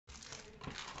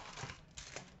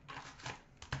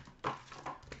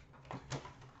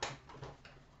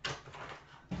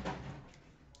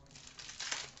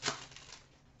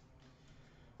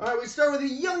we start with the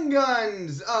Young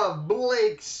Guns of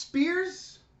Blake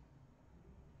Spears.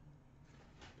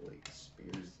 Blake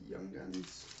Spears, Young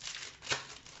Guns.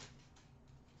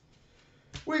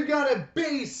 We've got a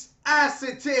base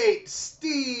acetate,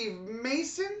 Steve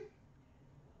Mason.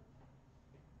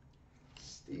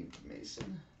 Steve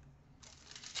Mason.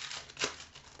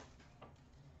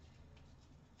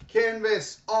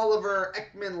 Canvas, Oliver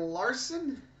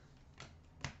Ekman-Larsson.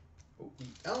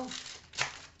 OEL.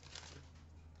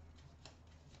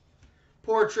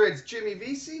 Portraits, Jimmy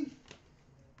Vesey.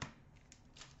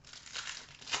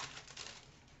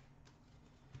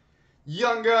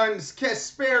 Young Guns,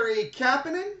 Kasperi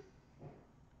Kapanen.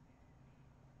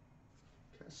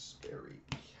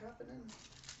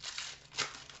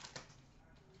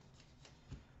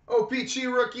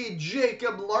 OPC rookie,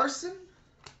 Jacob Larson.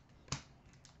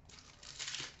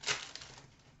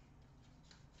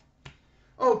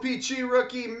 OPC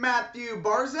rookie, Matthew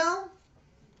Barzal.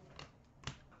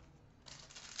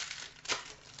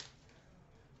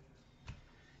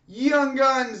 Young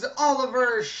Guns,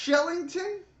 Oliver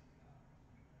Shellington.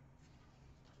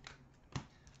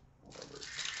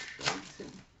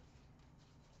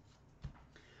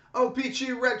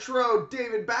 OPC Retro,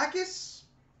 David Backus.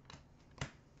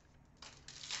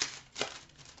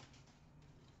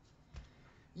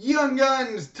 Young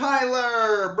Guns,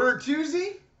 Tyler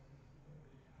Bertuzzi.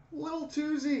 Little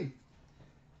Tuzzi.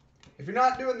 If you're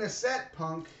not doing this set,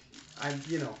 Punk, hi.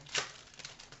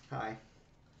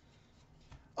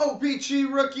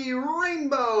 OPC rookie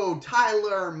Rainbow,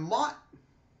 Tyler Mott.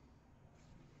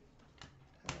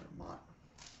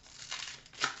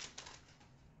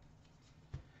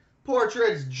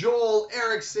 Portraits, Joel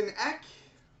Eriksson Ek.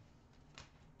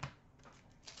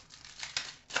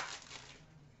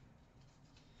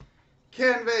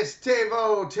 Canvas,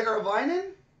 Teuvo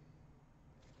Teravainen.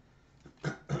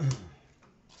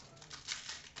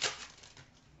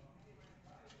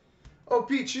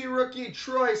 OPC rookie,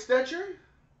 Troy Stetcher.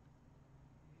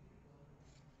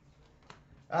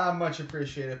 Much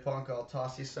appreciated, Punk. I'll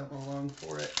toss you something along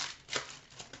for it.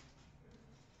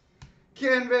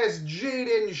 Canvas,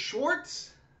 Jaden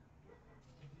Schwartz.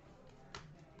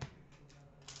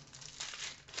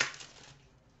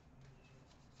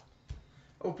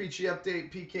 OPC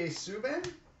update, PK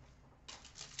Subban.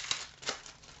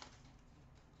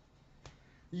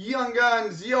 Young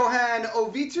Guns, Johan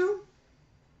Ovitu.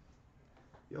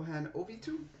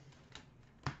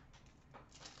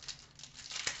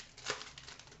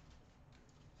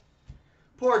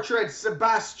 Portrait,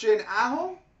 Sebastian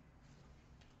Aho.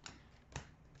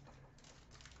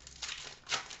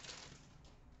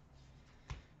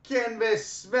 Canvas,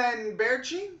 Sven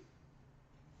Berchi.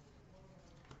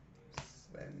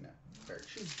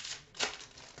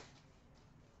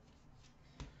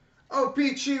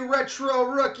 OPC Retro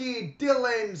rookie,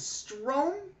 Dylan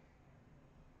Strome.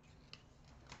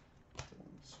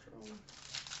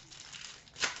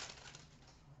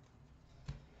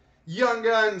 Young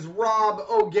Guns, Rob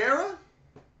O'Gara.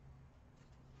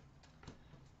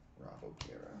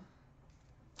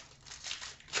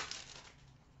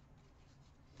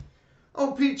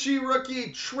 OPC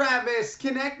rookie, Travis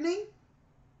Konechny.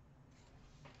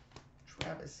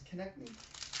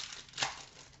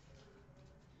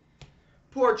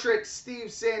 Portrait,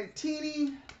 Steve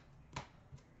Santini.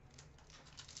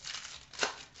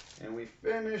 And we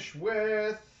finish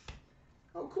with,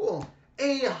 oh cool,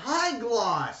 a high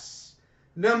gloss,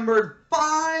 numbered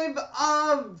 5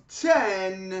 of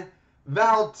 10,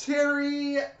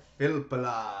 Valtteri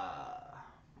Filppula.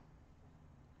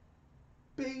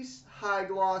 Base high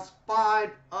gloss,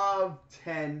 5 of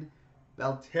 10,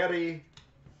 Valtteri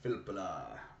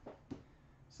Filppula.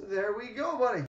 So there we go, buddy.